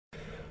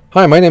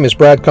Hi, my name is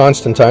Brad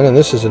Constantine, and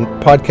this is a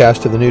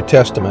podcast of the New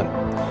Testament.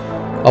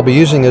 I'll be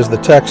using as the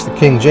text the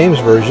King James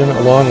Version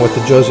along with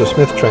the Joseph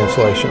Smith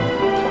translation.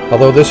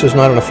 Although this is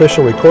not an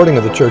official recording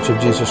of the Church of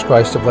Jesus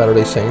Christ of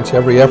Latter-day Saints,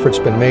 every effort's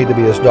been made to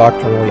be as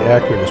doctrinally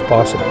accurate as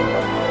possible.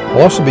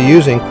 I'll also be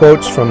using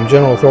quotes from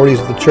general authorities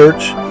of the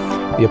Church,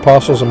 the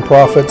apostles and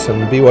prophets,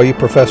 and BYU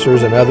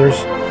professors and others,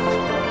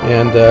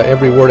 and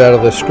every word out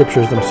of the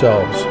Scriptures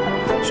themselves.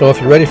 So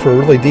if you're ready for a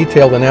really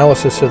detailed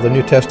analysis of the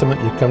New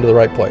Testament, you've come to the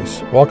right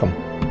place. Welcome.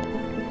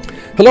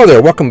 Hello there,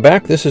 welcome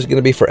back. This is going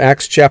to be for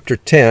Acts chapter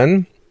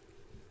 10.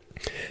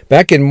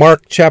 Back in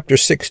Mark chapter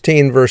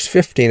 16, verse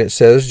 15, it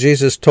says,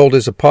 Jesus told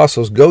his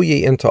apostles, "Go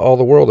ye into all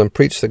the world and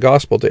preach the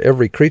gospel to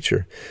every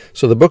creature."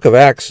 So the book of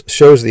Acts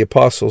shows the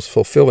apostles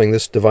fulfilling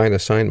this divine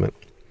assignment.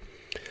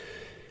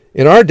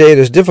 In our day, it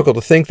is difficult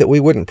to think that we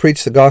wouldn't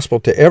preach the gospel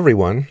to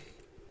everyone.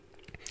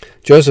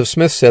 Joseph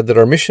Smith said that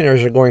our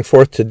missionaries are going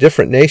forth to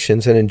different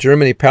nations, and in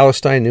Germany,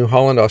 Palestine, New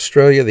Holland,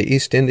 Australia, the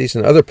East Indies,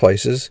 and other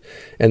places,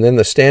 and then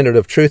the standard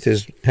of truth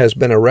has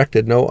been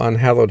erected. No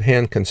unhallowed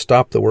hand can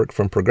stop the work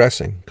from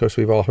progressing. Of course,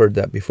 we've all heard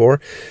that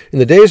before. In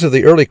the days of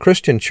the early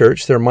Christian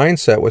church, their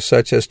mindset was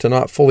such as to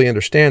not fully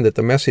understand that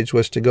the message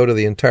was to go to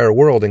the entire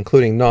world,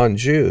 including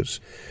non-Jews.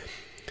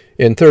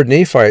 In 3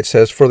 Nephi it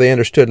says, "For they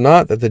understood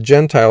not that the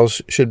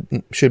Gentiles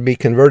should be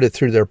converted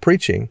through their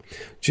preaching."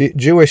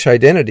 Jewish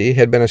identity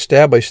had been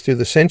established through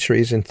the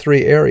centuries in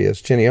 3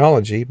 areas: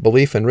 genealogy,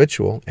 belief and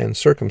ritual, and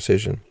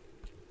circumcision.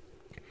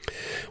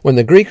 When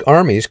the Greek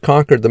armies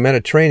conquered the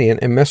Mediterranean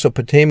and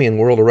Mesopotamian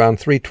world around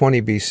 320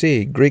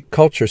 BC, Greek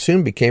culture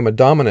soon became a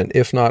dominant,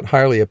 if not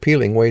highly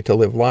appealing, way to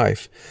live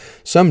life.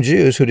 Some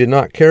Jews who did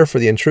not care for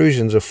the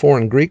intrusions of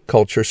foreign Greek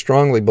culture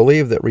strongly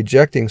believed that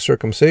rejecting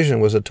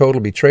circumcision was a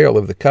total betrayal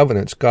of the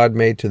covenants God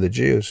made to the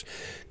Jews,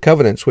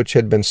 covenants which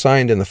had been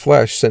signed in the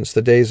flesh since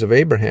the days of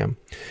Abraham.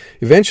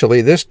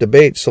 Eventually, this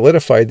debate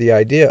solidified the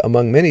idea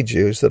among many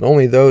Jews that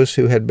only those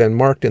who had been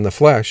marked in the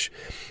flesh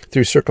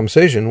through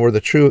circumcision were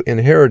the true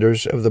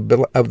inheritors of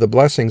the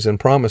blessings and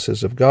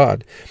promises of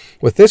God.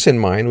 With this in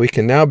mind, we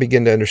can now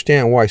begin to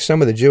understand why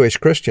some of the Jewish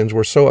Christians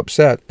were so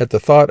upset at the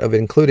thought of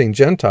including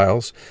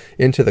Gentiles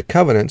into the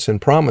covenants and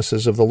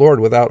promises of the Lord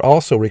without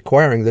also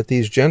requiring that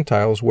these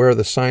Gentiles wear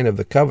the sign of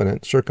the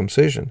covenant,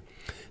 circumcision.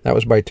 That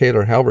was by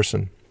Taylor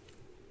Halverson.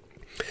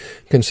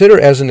 Consider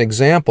as an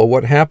example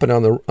what happened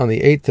on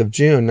the 8th of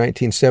June,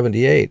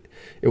 1978.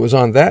 It was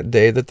on that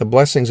day that the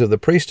blessings of the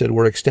priesthood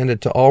were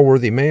extended to all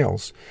worthy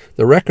males.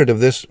 The record of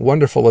this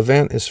wonderful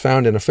event is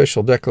found in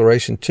Official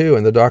Declaration 2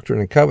 in the Doctrine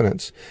and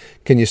Covenants.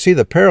 Can you see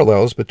the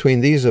parallels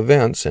between these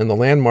events and the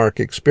landmark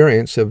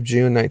experience of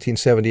June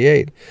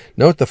 1978?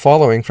 Note the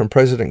following from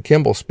President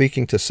Kimball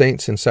speaking to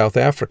saints in South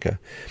Africa.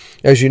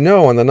 "As you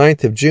know, on the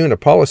 9th of June, a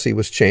policy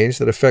was changed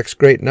that affects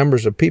great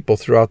numbers of people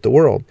throughout the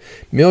world.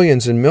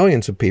 Millions and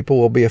millions of people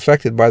will be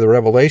affected by the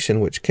revelation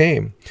which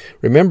came.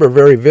 I remember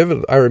very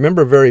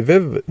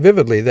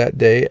vividly that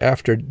day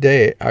after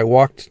day I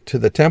walked to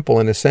the temple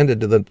and ascended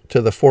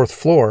to the 4th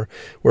floor,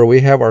 where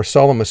we have our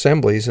solemn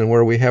assemblies and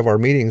where we have our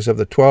meetings of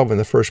the 12 in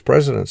the First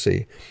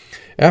Presidency.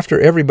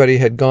 After everybody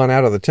had gone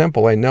out of the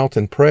temple, I knelt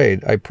and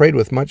prayed. I prayed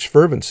with much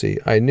fervency.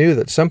 I knew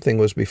that something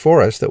was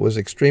before us that was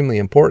extremely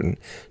important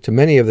to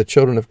many of the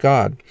children of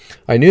God.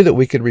 I knew that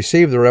we could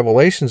receive the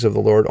revelations of the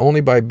Lord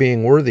only by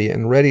being worthy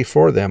and ready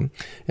for them,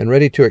 and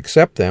ready to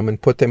accept them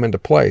and put them into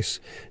place.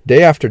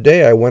 Day after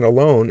day I went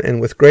alone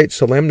and with great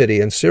solemnity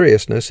and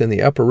seriousness in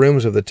the upper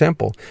rooms of the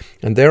temple,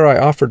 and there I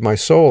offered my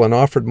soul and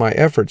offered my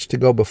efforts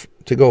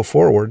to go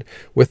forward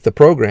with the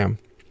program.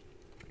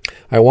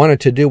 I wanted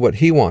to do what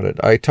he wanted.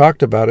 I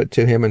talked about it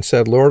to him and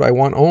said, 'Lord, I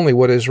want only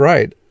what is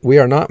right. We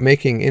are not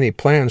making any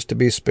plans to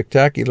be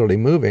spectacularly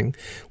moving.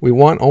 We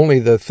want only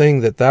the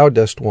thing that thou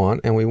dost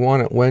want, and we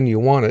want it when you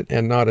want it,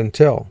 and not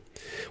until.'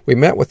 We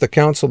met with the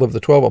Council of the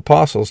 12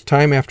 Apostles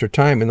time after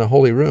time in the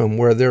Holy Room,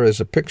 where there is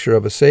a picture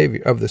of the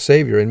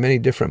Savior in many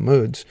different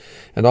moods,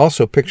 and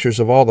also pictures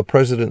of all the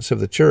presidents of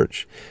the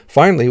Church.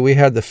 Finally, we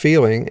had the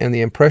feeling and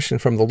the impression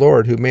from the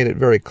Lord, who made it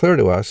very clear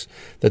to us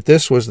that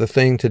this was the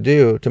thing to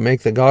do to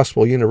make the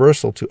gospel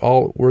universal to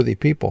all worthy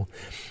people.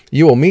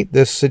 You will meet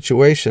this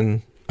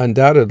situation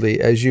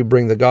undoubtedly as you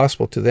bring the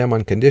gospel to them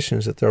on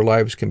conditions that their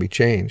lives can be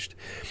changed.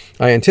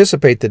 I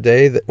anticipate the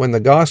day that when the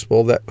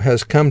gospel that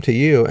has come to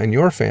you and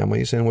your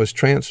families and was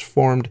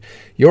transformed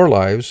your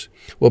lives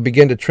will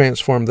begin to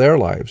transform their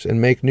lives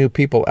and make new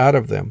people out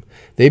of them.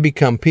 They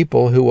become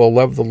people who will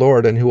love the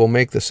Lord and who will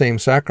make the same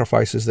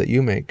sacrifices that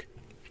you make."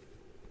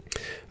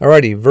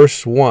 Alrighty,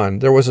 verse 1.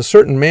 "There was a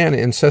certain man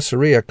in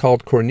Caesarea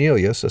called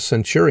Cornelius, a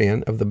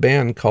centurion of the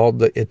band called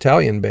the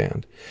Italian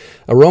band,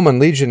 a Roman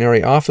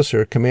legionary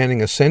officer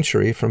commanding a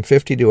century from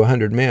 50 to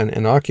 100 men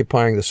and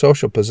occupying the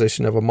social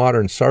position of a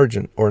modern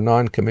sergeant or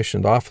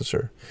non-commissioned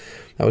officer."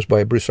 That was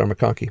by Bruce R.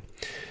 McConkie.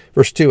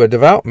 Verse 2, "A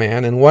devout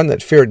man and one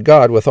that feared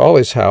God with all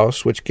his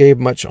house, which gave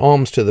much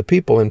alms to the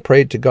people and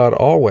prayed to God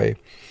always.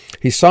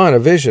 He saw in a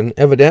vision,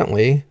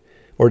 evidently,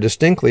 or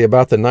distinctly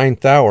about the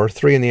 9th hour,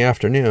 3 in the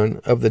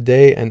afternoon, of the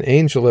day, an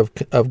angel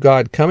of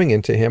God coming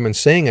into him, and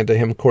saying unto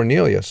him,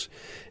 Cornelius.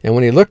 And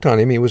when he looked on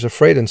him, he was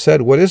afraid, and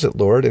said, What is it,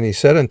 Lord? And he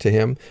said unto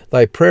him,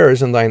 Thy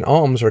prayers and thine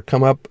alms are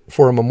come up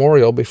for a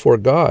memorial before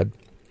God.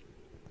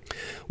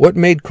 What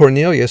made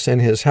Cornelius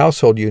and his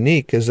household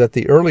unique is that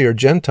the earlier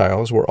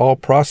Gentiles were all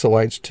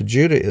proselytes to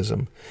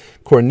Judaism.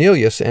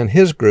 Cornelius and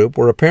his group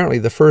were apparently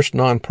the first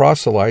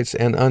non-proselytes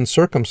and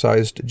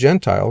uncircumcised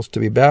Gentiles to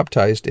be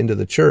baptized into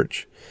the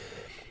church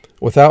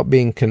without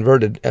being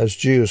converted as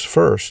Jews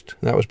first.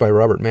 That was by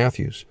Robert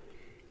Matthews.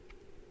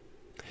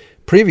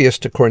 Previous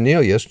to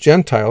Cornelius,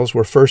 Gentiles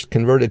were first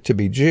converted to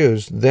be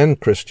Jews, then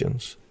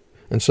Christians.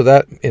 And so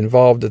that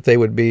involved that they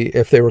would be,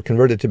 if they were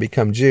converted to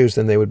become Jews,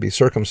 then they would be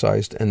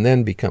circumcised and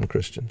then become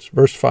Christians.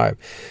 Verse 5,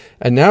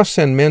 And now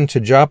send men to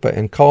Joppa,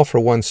 and call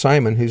for one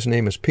Simon, whose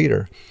name is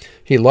Peter.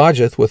 He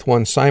lodgeth with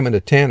one Simon a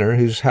tanner,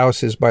 whose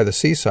house is by the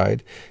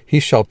seaside.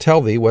 He shall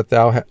tell thee what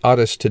thou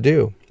oughtest to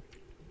do.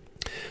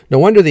 No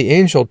wonder the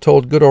angel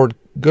told good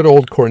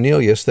old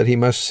Cornelius that he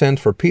must send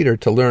for Peter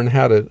to learn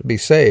how to be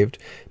saved.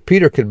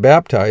 Peter could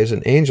baptize,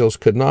 and angels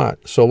could not,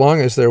 so long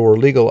as there were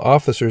legal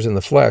officers in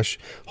the flesh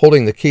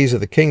holding the keys of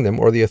the kingdom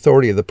or the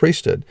authority of the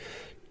priesthood.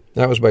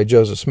 That was by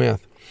Joseph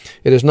Smith.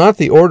 It is not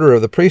the order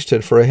of the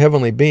priesthood for a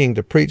heavenly being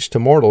to preach to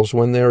mortals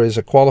when there is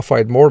a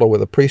qualified mortal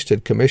with a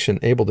priesthood commission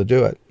able to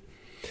do it.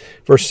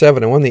 Verse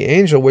 7, And when the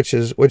angel which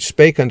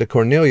spake unto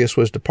Cornelius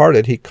was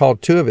departed, he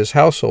called 2 of his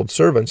household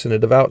servants, and a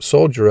devout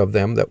soldier of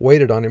them that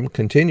waited on him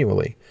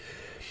continually.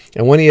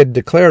 And when he had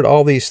declared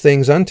all these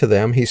things unto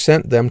them, he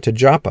sent them to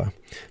Joppa.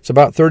 It's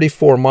about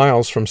 34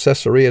 miles from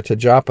Caesarea to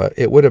Joppa.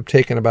 It would have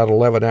taken about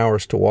 11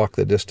 hours to walk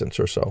the distance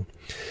or so.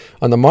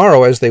 On the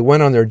morrow, as they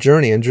went on their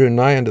journey and drew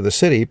nigh unto the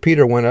city,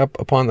 Peter went up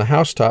upon the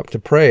housetop to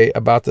pray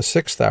about the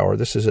 6th hour.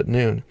 This is at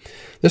noon.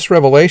 This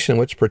revelation,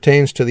 which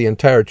pertains to the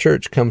entire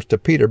church, comes to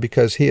Peter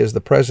because he is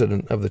the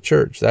president of the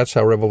church. That's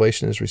how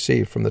revelation is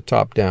received, from the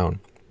top down.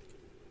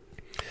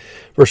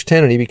 Verse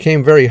 10, And he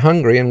became very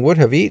hungry, and would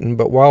have eaten,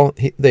 but while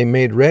they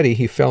made ready,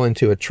 he fell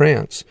into a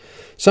trance.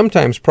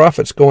 Sometimes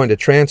prophets go into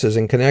trances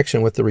in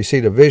connection with the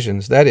receipt of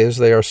visions. That is,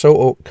 they are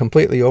so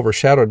completely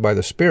overshadowed by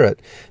the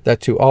Spirit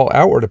that to all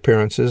outward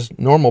appearances,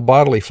 normal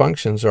bodily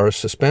functions are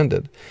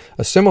suspended.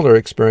 A similar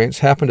experience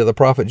happened to the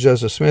prophet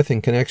Joseph Smith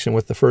in connection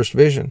with the first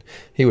vision.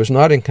 He was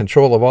not in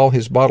control of all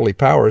his bodily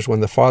powers when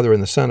the Father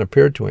and the Son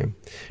appeared to him.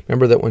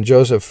 Remember that when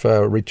Joseph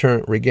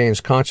regains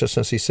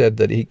consciousness, he said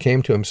that he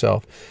came to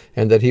himself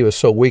and that he was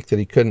so weak that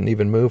he couldn't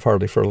even move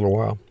hardly for a little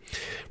while.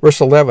 Verse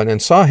 11,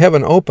 And saw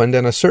heaven opened,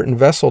 and a certain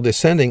vessel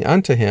descending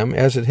unto him,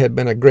 as it had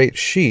been a great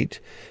sheet,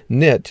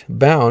 knit,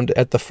 bound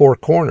at the 4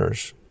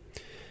 corners.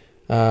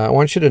 I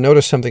want you to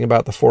notice something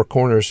about the 4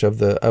 corners of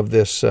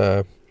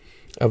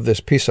this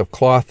piece of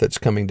cloth that's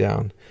coming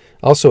down.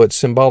 Also, it's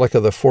symbolic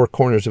of the 4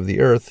 corners of the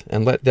earth,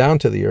 and let down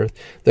to the earth.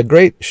 The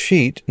great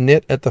sheet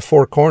knit at the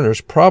 4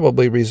 corners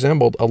probably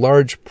resembled a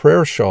large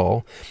prayer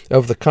shawl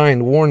of the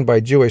kind worn by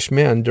Jewish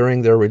men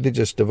during their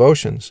religious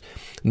devotions.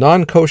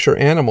 Non-kosher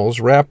animals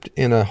wrapped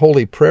in a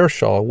holy prayer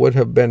shawl would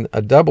have been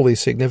a doubly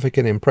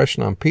significant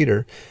impression on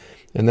Peter,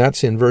 and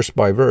that's in verse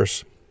by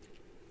verse.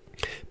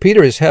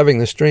 Peter is having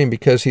this dream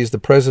because he's the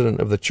president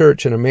of the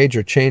church, and a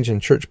major change in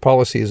church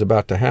policy is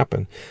about to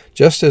happen.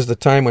 Just as the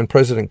time when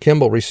President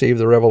Kimball received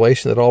the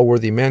revelation that all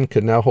worthy men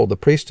could now hold the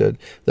priesthood,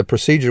 the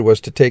procedure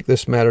was to take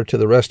this matter to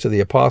the rest of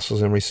the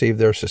apostles and receive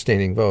their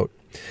sustaining vote.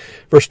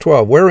 Verse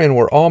 12, Wherein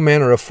were all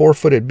manner of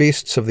 4-footed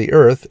beasts of the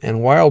earth,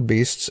 and wild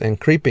beasts, and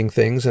creeping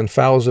things, and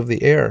fowls of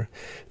the air.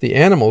 The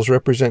animals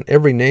represent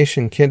every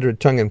nation, kindred,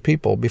 tongue, and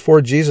people.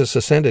 Before Jesus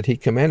ascended, he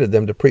commanded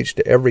them to preach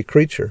to every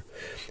creature.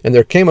 And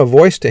there came a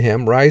voice to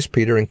him, Rise,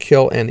 Peter, and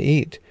kill and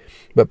eat.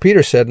 But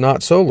Peter said,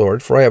 Not so,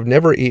 Lord, for I have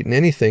never eaten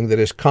anything that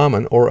is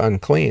common or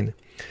unclean.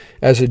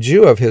 As a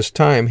Jew of his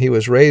time, he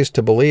was raised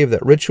to believe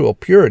that ritual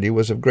purity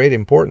was of great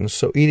importance,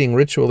 so eating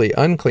ritually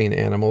unclean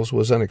animals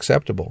was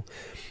unacceptable.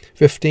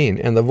 15,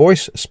 And the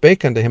voice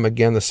spake unto him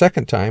again the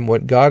second time,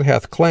 What God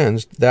hath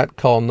cleansed, that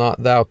call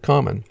not thou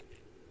common.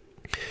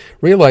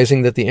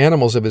 Realizing that the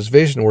animals of his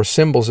vision were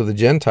symbols of the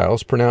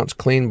Gentiles pronounced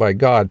clean by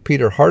God,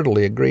 Peter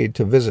heartily agreed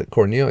to visit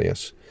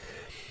Cornelius.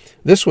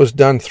 This was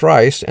done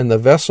thrice, and the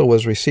vessel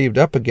was received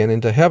up again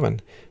into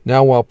heaven.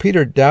 Now while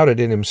Peter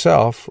doubted in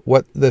himself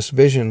what this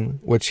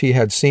vision which he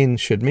had seen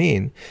should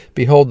mean,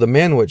 behold, the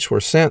men which were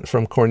sent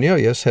from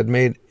Cornelius had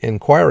made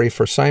inquiry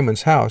for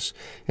Simon's house,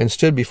 and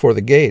stood before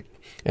the gate,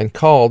 and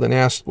called and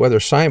asked whether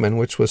Simon,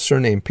 which was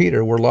surnamed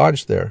Peter, were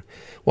lodged there.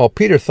 While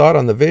Peter thought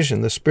on the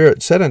vision, the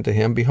Spirit said unto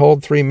him,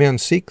 Behold, 3 men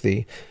seek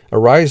thee.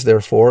 Arise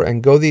therefore,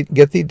 and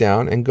get thee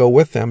down, and go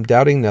with them,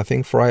 doubting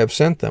nothing, for I have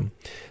sent them.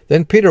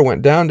 Then Peter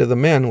went down to the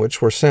men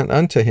which were sent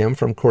unto him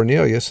from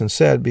Cornelius, and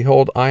said,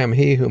 Behold, I am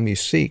he whom ye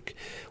seek.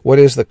 What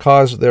is the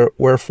cause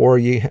wherefore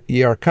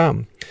ye are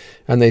come?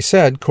 And they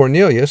said,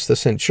 Cornelius the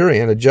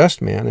centurion, a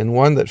just man, and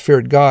one that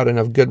feared God and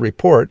of good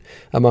report,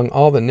 among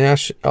all the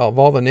nation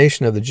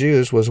of the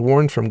Jews, was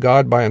warned from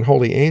God by an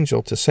holy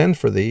angel to send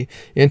for thee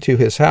into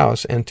his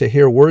house, and to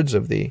hear words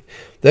of thee.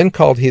 Then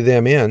called he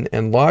them in,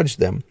 and lodged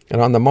them.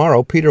 And on the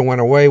morrow Peter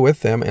went away with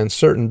them, and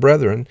certain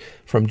brethren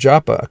from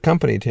Joppa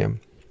accompanied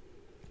him.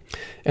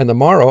 And the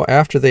morrow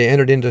after they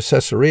entered into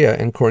Caesarea,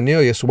 and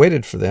Cornelius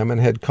waited for them, and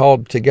had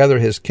called together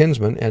his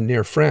kinsmen and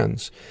near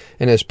friends.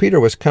 And as Peter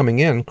was coming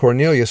in,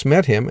 Cornelius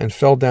met him, and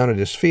fell down at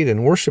his feet,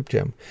 and worshipped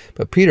him.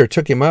 But Peter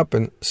took him up,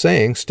 and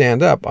saying,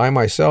 Stand up, I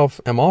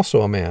myself am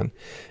also a man.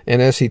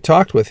 And as he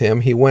talked with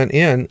him, he went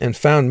in, and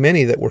found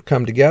many that were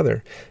come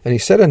together. And he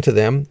said unto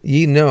them,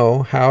 Ye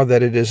know how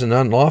that it is an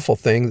unlawful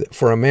thing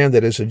for a man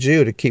that is a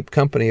Jew to keep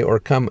company or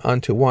come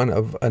unto one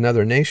of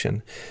another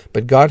nation.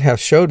 But God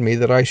hath showed me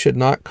that I should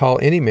not call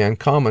any man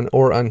common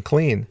or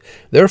unclean.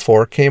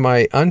 Therefore came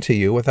I unto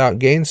you without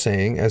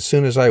gainsaying, as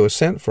soon as I was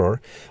sent for.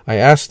 I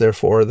asked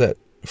therefore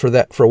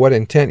for what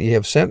intent ye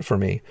have sent for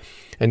me.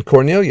 And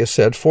Cornelius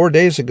said, 4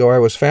 days ago I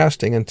was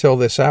fasting until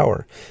this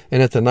hour.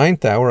 And at the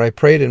 9th hour I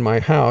prayed in my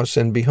house,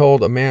 and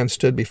behold, a man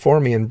stood before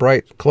me in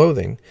bright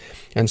clothing,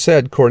 and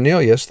said,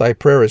 Cornelius, thy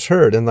prayer is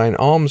heard, and thine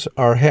alms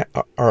are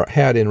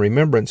had in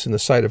remembrance in the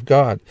sight of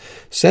God.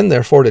 Send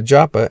therefore to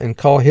Joppa, and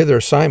call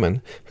hither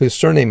Simon, whose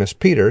surname is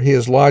Peter. He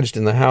is lodged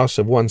in the house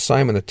of one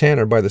Simon a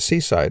tanner by the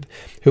seaside,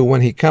 who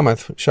when he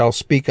cometh shall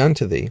speak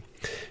unto thee.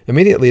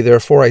 Immediately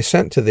therefore I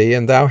sent to thee,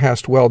 and thou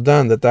hast well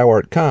done that thou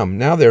art come.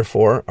 Now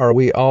therefore are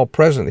we all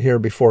present here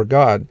before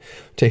God,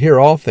 to hear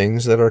all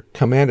things that are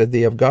commanded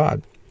thee of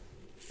God.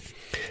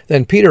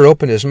 Then Peter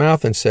opened his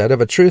mouth and said, Of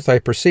a truth I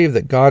perceive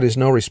that God is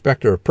no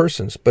respecter of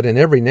persons, but in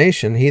every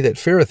nation he that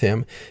feareth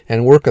him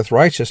and worketh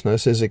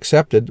righteousness is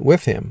accepted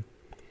with him.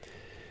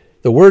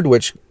 The word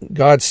which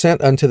God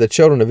sent unto the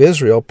children of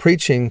Israel,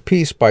 preaching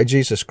peace by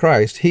Jesus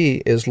Christ,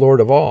 he is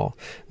Lord of all.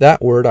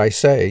 That word I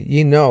say,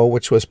 ye know,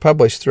 which was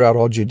published throughout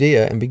all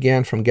Judea, and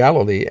began from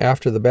Galilee,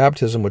 after the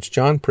baptism which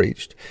John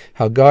preached,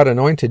 how God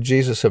anointed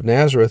Jesus of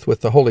Nazareth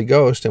with the Holy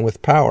Ghost and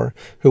with power,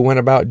 who went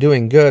about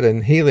doing good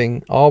and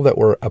healing all that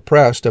were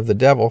oppressed of the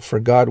devil, for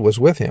God was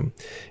with him.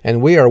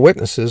 And we are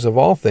witnesses of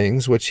all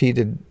things which he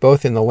did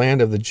both in the land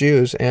of the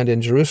Jews and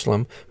in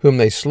Jerusalem, whom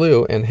they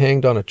slew and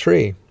hanged on a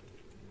tree.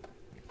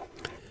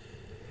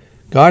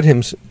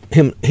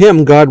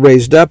 Him God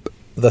raised up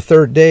the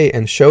third day,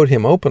 and showed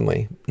him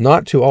openly,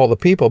 not to all the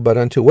people, but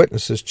unto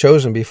witnesses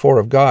chosen before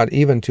of God,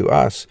 even to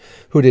us,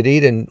 who did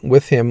eat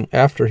with him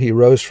after he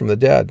rose from the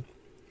dead.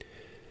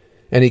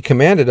 And he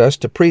commanded us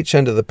to preach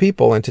unto the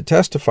people, and to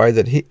testify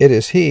that it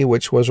is he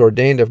which was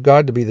ordained of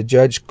God to be the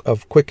judge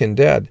of quick and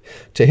dead.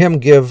 To him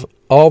give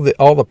all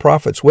the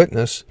prophets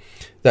witness,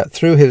 that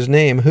through his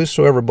name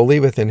whosoever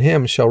believeth in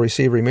him shall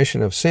receive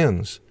remission of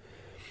sins.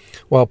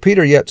 While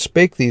Peter yet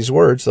spake these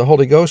words, the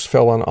Holy Ghost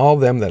fell on all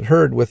them that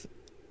heard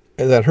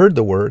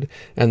the word,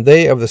 and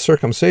they of the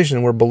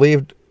circumcision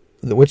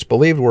which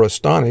believed were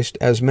astonished,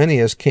 as many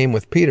as came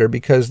with Peter,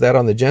 because that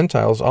on the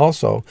Gentiles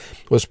also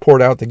was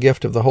poured out the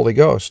gift of the Holy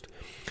Ghost.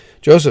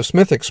 Joseph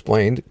Smith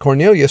explained,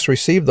 Cornelius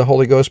received the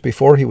Holy Ghost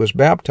before he was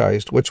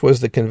baptized, which was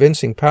the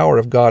convincing power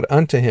of God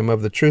unto him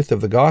of the truth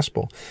of the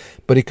gospel.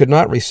 But he could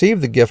not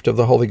receive the gift of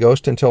the Holy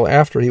Ghost until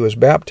after he was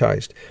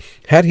baptized.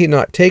 Had he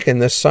not taken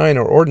this sign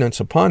or ordinance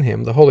upon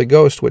him, the Holy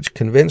Ghost, which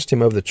convinced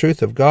him of the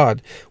truth of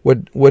God,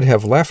 would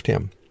have left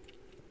him.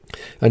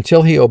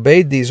 Until he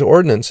obeyed these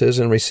ordinances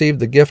and received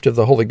the gift of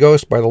the Holy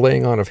Ghost by the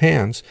laying on of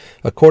hands,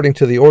 according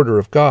to the order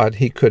of God,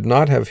 he could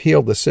not have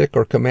healed the sick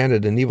or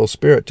commanded an evil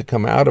spirit to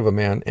come out of a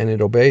man and it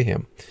obey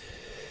him.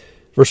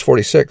 Verse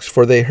 46,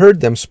 For they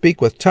heard them speak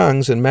with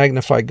tongues and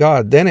magnify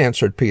God. Then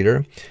answered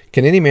Peter,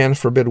 Can any man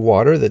forbid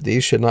water, that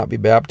these should not be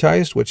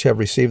baptized, which have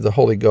received the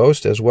Holy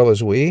Ghost as well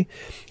as we?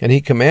 And he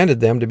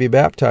commanded them to be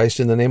baptized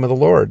in the name of the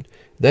Lord.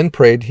 Then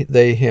prayed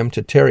they him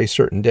to tarry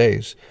certain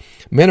days.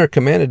 Men are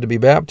commanded to be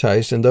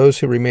baptized, and those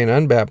who remain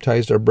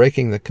unbaptized are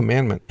breaking the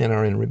commandment and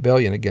are in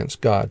rebellion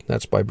against God.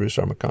 That's by Bruce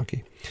R.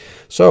 McConkie.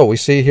 So we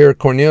see here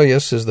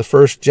Cornelius is the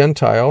first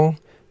Gentile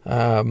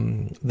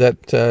that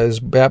is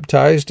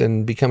baptized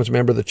and becomes a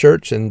member of the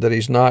church, and that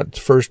he's not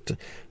first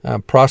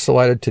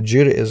proselyted to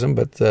Judaism,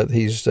 but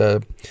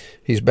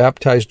he's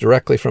baptized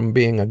directly from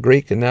being a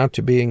Greek and now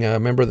to being a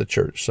member of the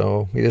church.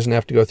 So he doesn't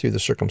have to go through the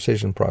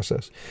circumcision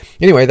process.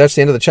 Anyway, that's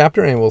the end of the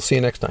chapter, and we'll see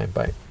you next time.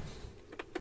 Bye.